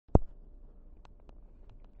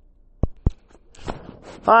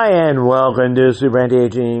Hi, and welcome to Super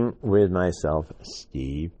Anti-Aging with myself,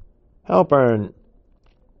 Steve Halpern.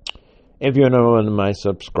 If you're not one of my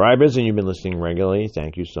subscribers and you've been listening regularly,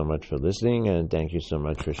 thank you so much for listening, and thank you so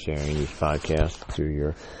much for sharing these podcasts to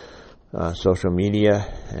your social media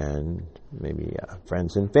and maybe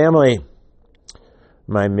friends and family.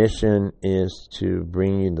 My mission is to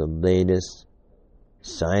bring you the latest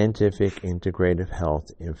scientific integrative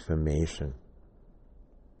health information.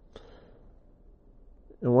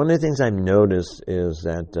 And one of the things I've noticed is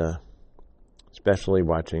that, especially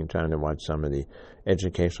trying to watch some of the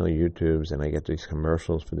educational YouTubes, and I get these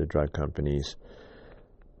commercials for the drug companies,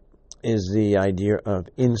 is the idea of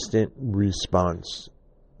instant response.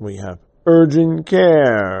 We have urgent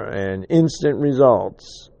care and instant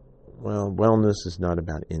results. Well, wellness is not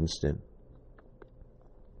about instant.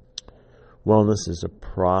 Wellness is a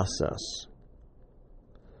process.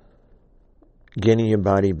 Getting your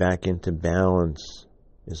body back into balance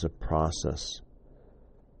is a process,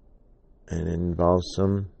 and it involves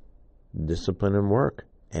some discipline and work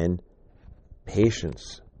and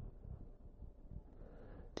patience.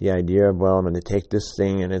 The idea of, well, I'm going to take this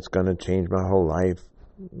thing and it's going to change my whole life.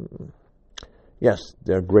 Yes,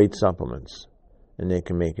 they're great supplements and they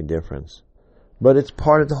can make a difference, but it's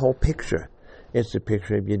part of the whole picture. It's a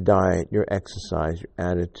picture of your diet, your exercise, your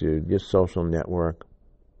attitude, your social network,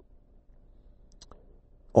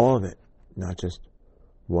 all of it, not just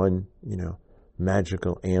one,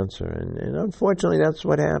 magical answer. And unfortunately, that's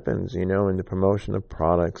what happens, in the promotion of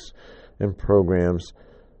products and programs.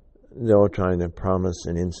 They're all trying to promise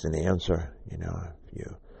an instant answer. If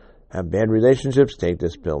you have bad relationships, take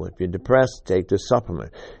this pill. If you're depressed, take this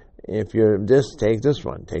supplement. If you're this, take this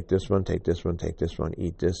one. Take this one, take this one, take this one.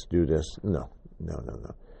 Eat this, do this. No.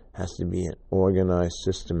 It has to be an organized,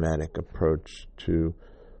 systematic approach to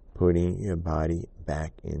putting your body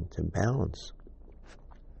back into balance.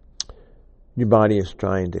 Your body is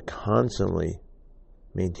trying to constantly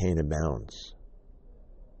maintain a balance,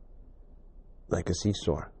 like a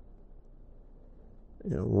seesaw.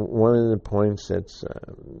 One of the points that's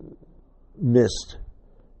missed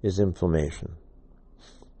is inflammation.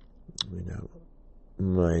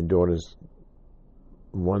 My daughter's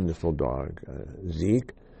wonderful dog,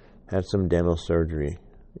 Zeke, had some dental surgery.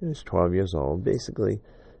 He was 12 years old, basically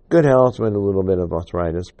good health, with a little bit of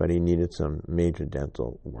arthritis, but he needed some major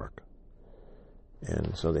dental work.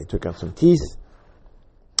 And so they took out some teeth,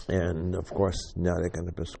 and of course now they're going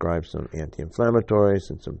to prescribe some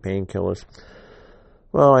anti-inflammatories and some painkillers.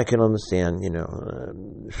 Well, I can understand,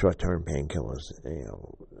 short-term painkillers,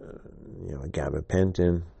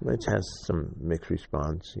 gabapentin, which has some mixed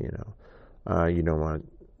response. We don't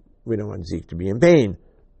want Zeke to be in pain,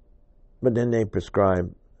 but then they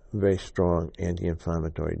prescribe a very strong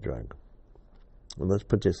anti-inflammatory drug. Well, let's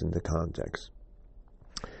put this into context.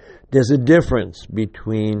 There's a difference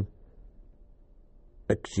between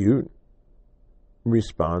acute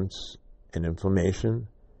response and inflammation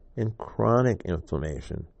and chronic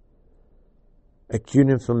inflammation. Acute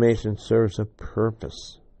inflammation serves a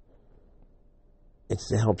purpose. It's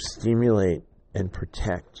to help stimulate and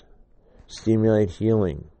protect, stimulate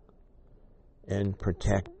healing, and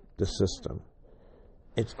protect the system.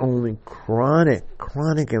 It's only chronic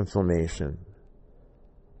inflammation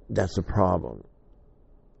that's a problem.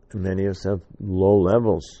 Many of us have low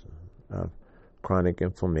levels of chronic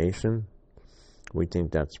inflammation. We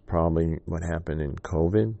think that's probably what happened in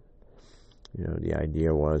COVID. The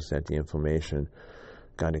idea was that the inflammation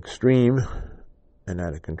got extreme and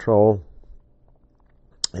out of control,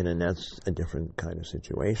 and then that's a different kind of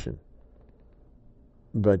situation.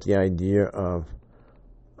 But the idea of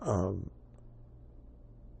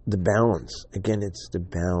the balance, again, it's the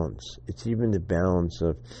balance. It's even the balance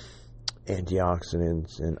of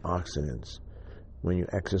antioxidants and oxidants. When you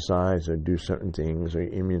exercise or do certain things, or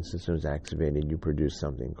your immune system is activated, you produce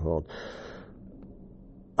something called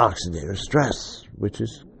oxidative stress, which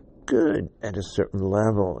is good at a certain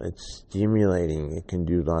level. It's stimulating. It can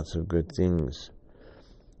do lots of good things.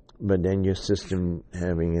 But then your system,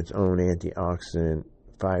 having its own antioxidant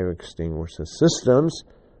fire extinguisher systems,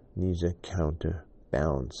 needs to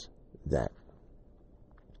counterbalance that.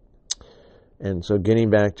 And so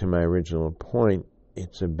getting back to my original point,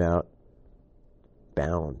 it's about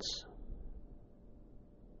balance.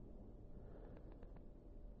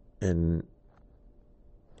 And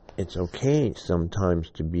it's okay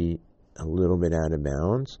sometimes to be a little bit out of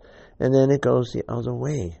balance, and then it goes the other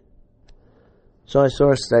way. So I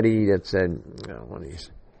saw a study that said, one of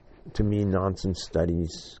these, to me, nonsense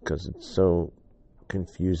studies, because it's so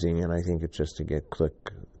confusing, and I think it's just to get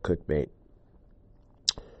clickbait.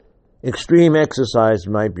 Extreme exercise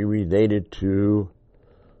might be related to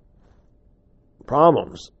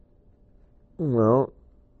problems. Well,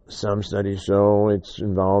 some studies show it's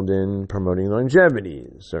involved in promoting longevity.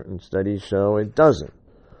 Certain studies show it doesn't.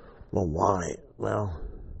 Well, why? Well,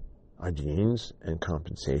 our genes and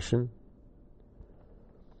compensation.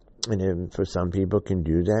 And then for some people can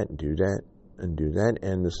do that,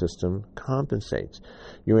 and the system compensates.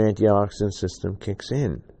 Your antioxidant system kicks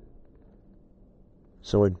in.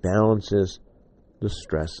 So it balances the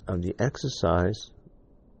stress of the exercise,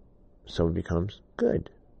 so it becomes good.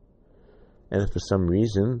 And if for some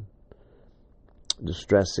reason the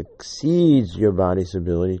stress exceeds your body's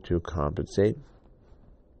ability to compensate,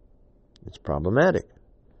 it's problematic.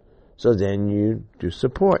 So then you do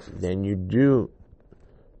support. Then you do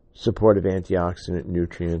supportive antioxidant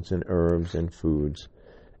nutrients and herbs and foods.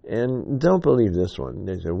 And don't believe this one.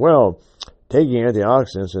 They say, well, taking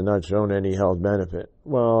antioxidants has not shown any health benefit.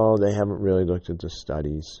 Well, they haven't really looked at the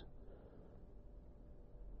studies.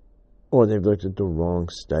 Or they've looked at the wrong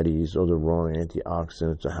studies or the wrong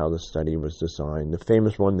antioxidants or how the study was designed. The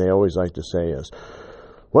famous one they always like to say is,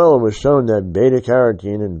 well, it was shown that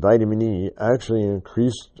beta-carotene and vitamin E actually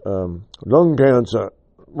increased lung cancer.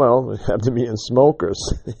 Well, it happened to be in smokers.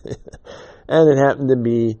 And it happened to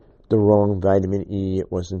be the wrong vitamin E. It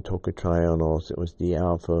wasn't tocotrienols. It was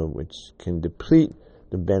D-alpha, which can deplete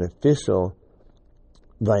the beneficial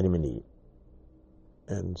vitamin E.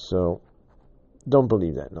 And so, don't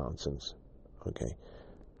believe that nonsense. Okay.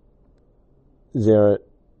 There are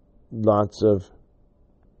lots of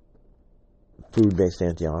food-based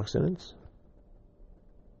antioxidants,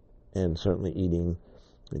 and certainly eating,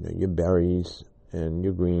 your berries and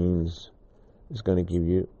your greens is going to give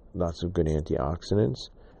you lots of good antioxidants,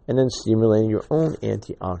 and then stimulating your own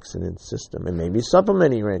antioxidant system, and maybe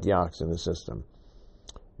supplementing your antioxidant system.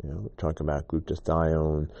 Talk about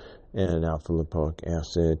glutathione and alpha-lipoic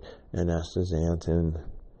acid and astaxanthin,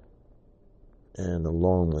 and a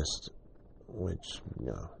long list, which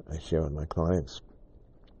I share with my clients.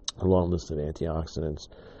 A long list of antioxidants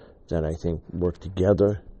that I think work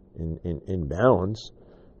together in balance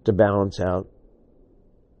to balance out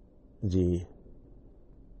the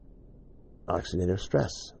oxidative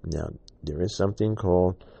stress. Now, there is something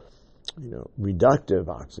called, reductive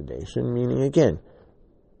oxidation, meaning, again,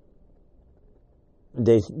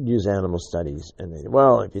 they use animal studies and they say,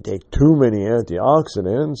 well, if you take too many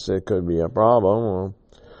antioxidants, it could be a problem. Well,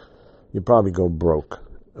 you probably go broke.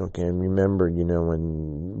 Okay, and remember,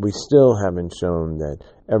 when we still haven't shown that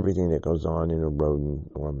everything that goes on in a rodent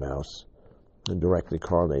or a mouse directly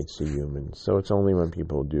correlates to humans. So it's only when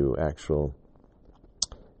people do actual,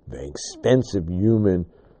 very expensive human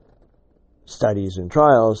studies and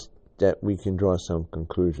trials that we can draw some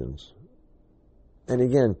conclusions. And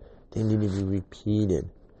again, they need to be repeated.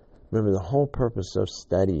 Remember, the whole purpose of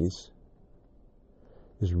studies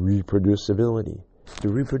is reproducibility. To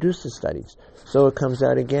reproduce the studies. So it comes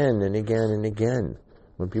out again and again and again.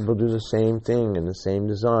 When people do the same thing and the same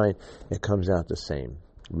design, it comes out the same.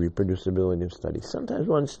 Reproducibility of studies. Sometimes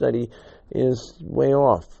one study is way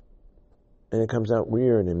off and it comes out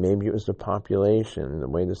weird, and maybe it was the population and the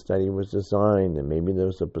way the study was designed, and maybe there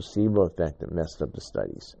was a placebo effect that messed up the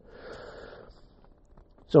studies.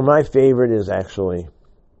 So my favorite is actually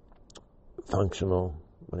functional,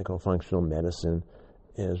 what I call functional medicine,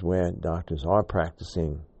 is where doctors are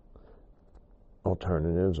practicing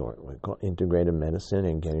alternatives or what we call integrative medicine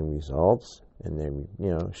and getting results, and they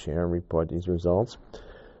share and report these results.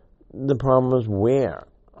 The problem is where.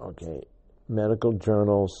 Okay, medical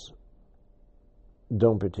journals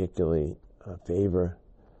don't particularly favor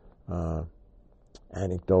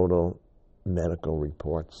anecdotal medical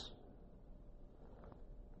reports,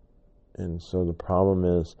 and so the problem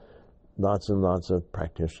is lots and lots of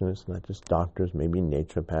practitioners, not just doctors, maybe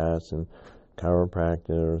naturopaths and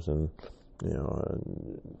chiropractors and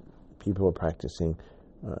people who are practicing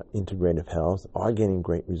integrative health are getting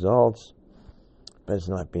great results, but it's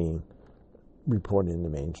not being reported in the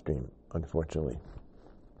mainstream, unfortunately.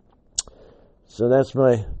 So that's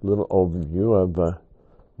my little overview of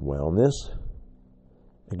wellness.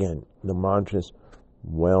 Again, the mantra is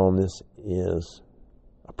wellness is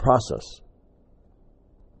a process.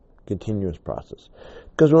 Continuous process.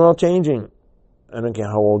 Because we're all changing. I don't care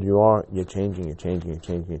how old you are, you're changing. You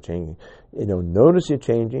don't notice you're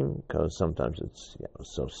changing because sometimes it's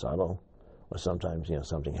so subtle, or sometimes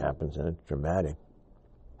something happens and it's dramatic.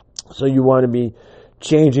 So you want to be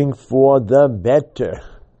changing for the better.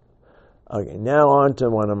 Okay, now on to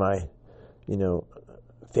one of my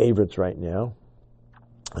favorites right now,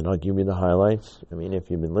 and I'll give you the highlights. I mean, if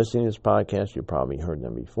you've been listening to this podcast, you've probably heard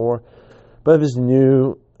them before, but if it's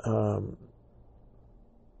new,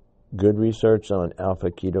 good research on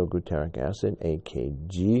alpha-ketoglutaric acid,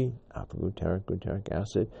 AKG, alpha-glutaric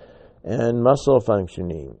acid, and muscle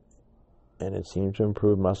functioning. And it seems to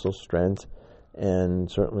improve muscle strength, and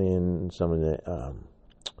certainly in some of the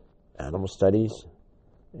animal studies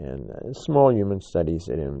and small human studies,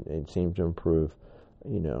 it seems to improve,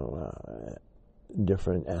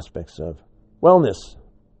 different aspects of wellness.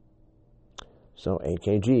 So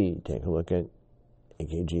AKG, take a look at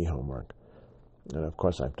AKG homework. And of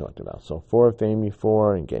course, I've talked about sulforaphane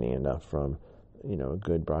before, and getting enough from, a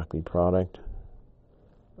good broccoli product,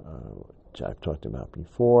 which I've talked about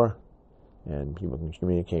before, and people can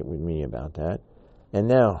communicate with me about that. And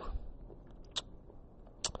now,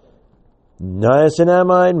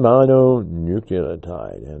 niacinamide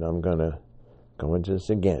mononucleotide, and I'm going to go into this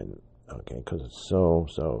again, okay, because it's so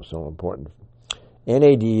important.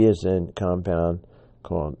 NAD is a compound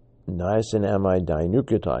called niacinamide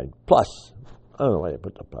dinucleotide plus. I don't know why they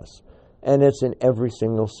put the plus. And it's in every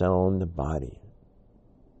single cell in the body.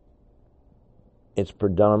 Its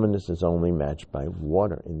predominance is only matched by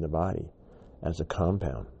water in the body as a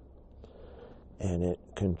compound. And it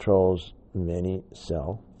controls many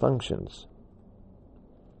cell functions,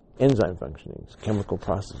 enzyme functionings, chemical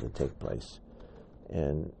processes that take place.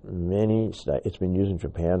 And it's been used in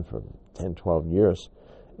Japan for 10, 12 years.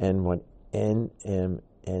 And what NMN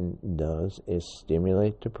does is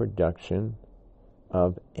stimulate the production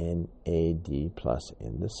of NAD plus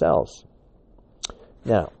in the cells.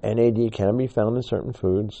 Now, NAD can be found in certain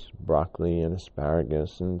foods, broccoli and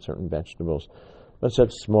asparagus and certain vegetables, but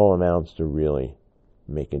such small amounts to really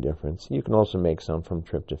make a difference. You can also make some from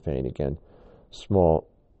tryptophan, again, small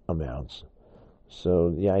amounts. So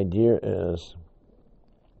the idea is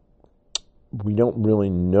we don't really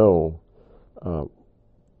know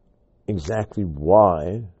exactly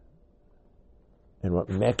why and what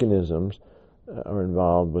mechanisms are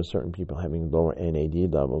involved with certain people having lower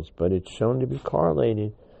NAD levels, but it's shown to be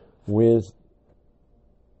correlated with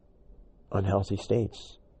unhealthy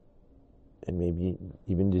states and maybe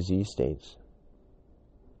even disease states.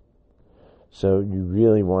 So you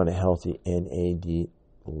really want a healthy NAD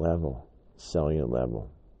level, cellular level.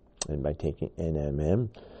 And by taking NMN,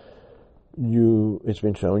 it's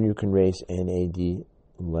been shown you can raise NAD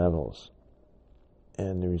levels.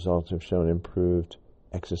 And the results have shown improved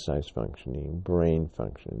exercise functioning, brain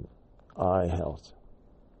function, eye health.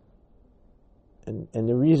 And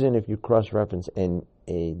the reason, if you cross-reference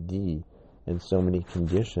NAD in so many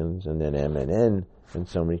conditions, and then MNN in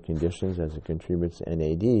so many conditions as it contributes to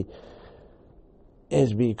NAD,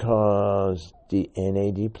 is because the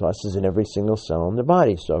NAD plus is in every single cell in the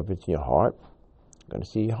body. So if it's in your heart, you're going to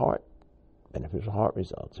see your heart, beneficial heart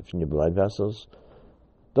results. If it's in your blood vessels,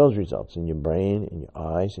 those results. In your brain, in your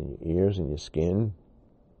eyes, in your ears, in your skin,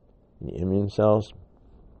 in your immune cells,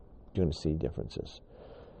 you're going to see differences.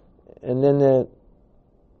 And then there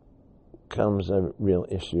comes a real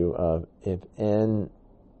issue of, if NMN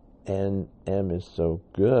is so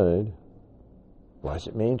good, why is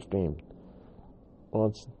it mainstream? Well,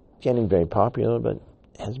 it's getting very popular, but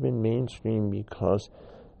it has been mainstream because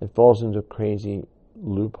it falls into a crazy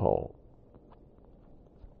loophole.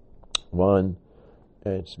 One,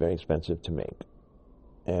 it's very expensive to make.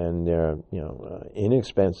 And there are,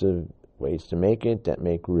 inexpensive ways to make it that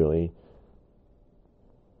make really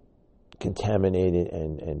contaminated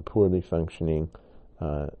and poorly functioning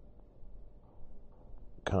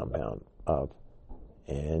compound of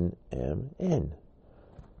NMN.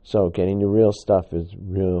 So getting the real stuff is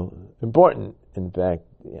real important. In fact,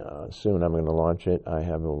 soon I'm going to launch it. I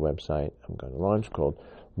have a website I'm going to launch called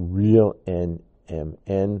Real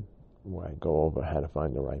NMN, where I go over how to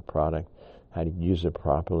find the right product, how to use it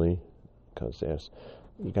properly, because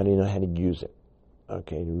you got to know how to use it,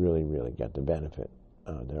 okay, to really, really get the benefit.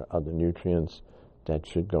 There are other nutrients that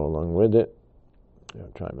should go along with it,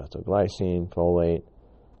 trimethylglycine, folate,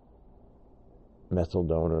 methyl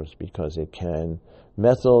donors, because it can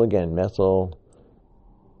methylation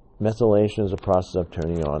is a process of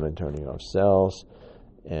turning on and turning off cells,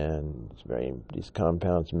 and these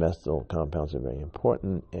methyl compounds are very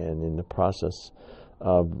important, and in the process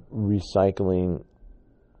of recycling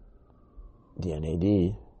the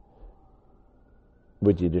NAD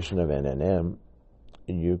with the addition of NMN,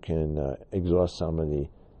 you can exhaust some of the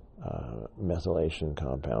methylation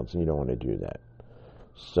compounds, and you don't want to do that.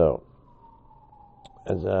 So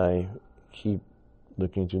as I keep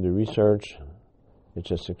looking through the research, it's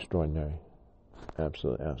just extraordinary.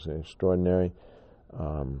 Absolutely, absolutely extraordinary.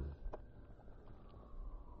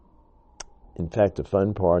 In fact, the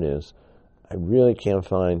fun part is I really can't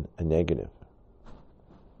find a negative.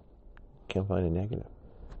 Can't find a negative.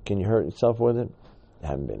 Can you hurt yourself with it?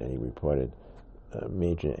 haven't been any reported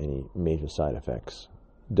major side effects.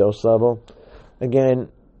 Dose level, again,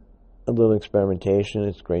 a little experimentation.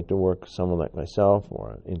 It's great to work with someone like myself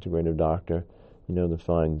or an integrative doctor, to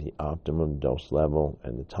find the optimum dose level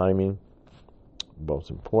and the timing, both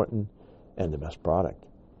important, and the best product.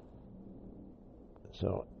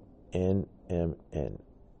 So, NMN.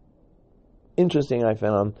 Interesting, I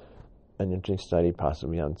found an interesting study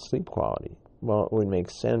possibly on sleep quality. Well, it would make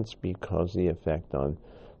sense because the effect on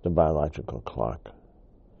the biological clock,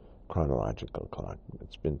 chronological clock.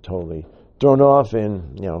 It's been totally thrown off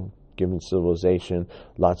in, given civilization,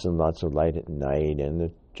 lots and lots of light at night, and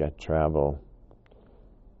the jet travel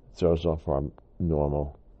throws off our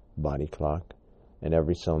normal body clock. And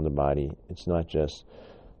every cell in the body, it's not just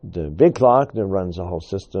the big clock that runs the whole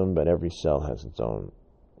system, but every cell has its own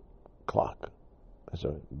clock, as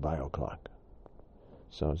a bio clock.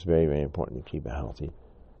 So it's very, very important to keep a healthy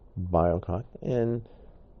bio clock. And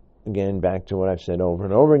again, back to what I've said over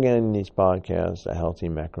and over again in these podcasts, a healthy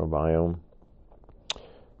microbiome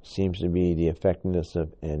seems to be the effectiveness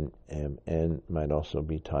of NMN might also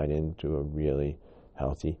be tied into a really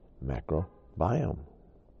healthy macrobiome.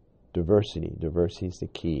 Diversity is the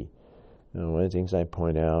key. One of the things I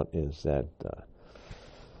point out is that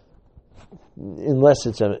unless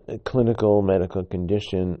it's a clinical medical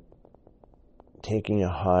condition, taking a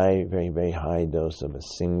high, very, very high dose of a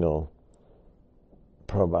single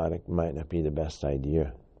probiotic might not be the best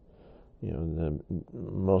idea.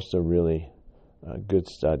 Most of really good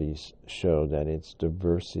studies show that it's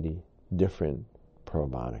diversity, different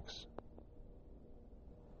probiotics,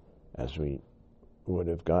 as we would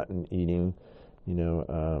have gotten eating,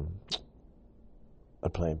 a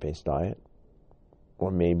plant-based diet, or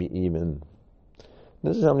maybe even,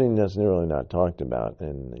 this is something that's really not talked about,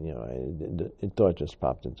 and it thought just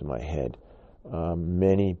popped into my head.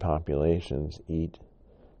 Many populations eat,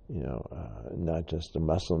 not just the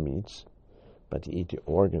muscle meats, but to eat the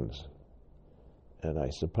organs. And I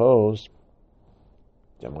suppose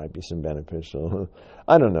there might be some beneficial,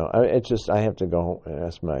 I don't know. I have to go and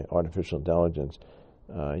ask my artificial intelligence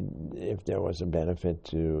if there was a benefit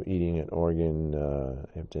to eating an organ,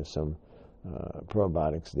 if there's some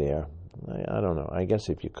probiotics there. I don't know. I guess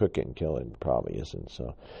if you cook it and kill it, it probably isn't.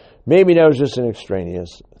 So maybe that was just an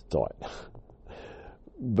extraneous thought.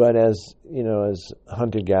 But as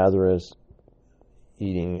hunter-gatherers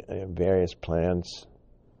eating various plants,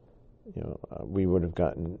 we would have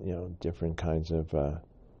gotten, different kinds of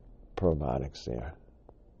probiotics there.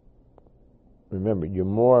 Remember, we're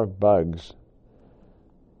more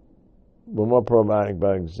probiotic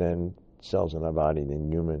bugs than cells in our body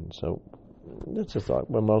than humans. So that's a thought.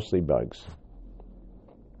 We're mostly bugs.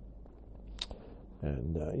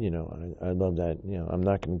 And, I love that. I'm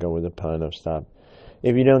not going to go with a pun of stop.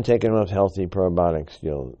 If you don't take enough healthy probiotics,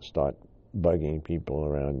 you'll start bugging people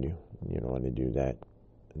around you. You don't want to do that.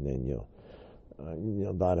 And then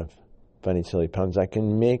a lot of funny, silly puns I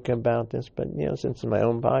can make about this. But, since it's my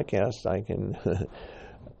own podcast, I can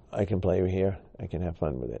I can play here. I can have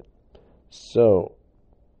fun with it. So,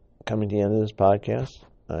 coming to the end of this podcast,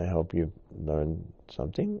 I hope you've learned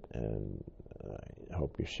something, and I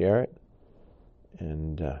hope you share it.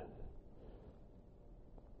 And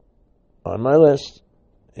on my list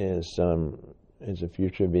is a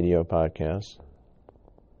future video podcast,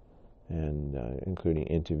 and including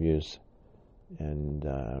interviews, and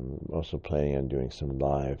I'm also planning on doing some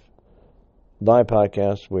live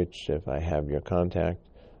podcasts, which if I have your contact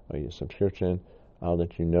or your subscription, I'll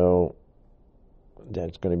let you know that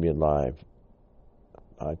it's going to be a live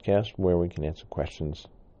podcast where we can answer questions,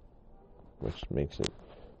 which makes it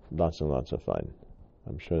lots and lots of fun.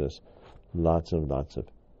 I'm sure there's lots and lots of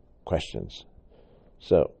questions.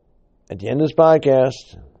 So, at the end of this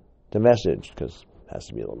podcast, the message, because it has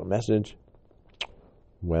to be a little message,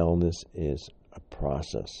 wellness is a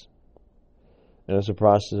process. And it's a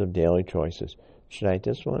process of daily choices. Should I eat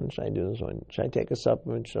this one? Should I do this one? Should I take a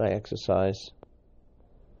supplement? Should I exercise?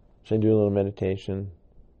 Should I do a little meditation?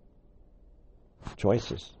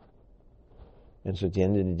 Choices. And so at the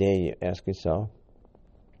end of the day, you ask yourself,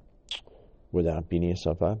 without beating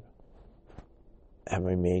yourself up, have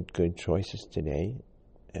I made good choices today?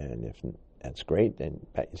 And if that's great, then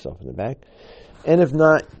pat yourself in the back. And if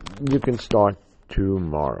not, you can start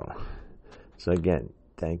tomorrow. So again,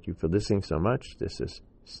 thank you for listening so much. This is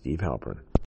Steve Halpern.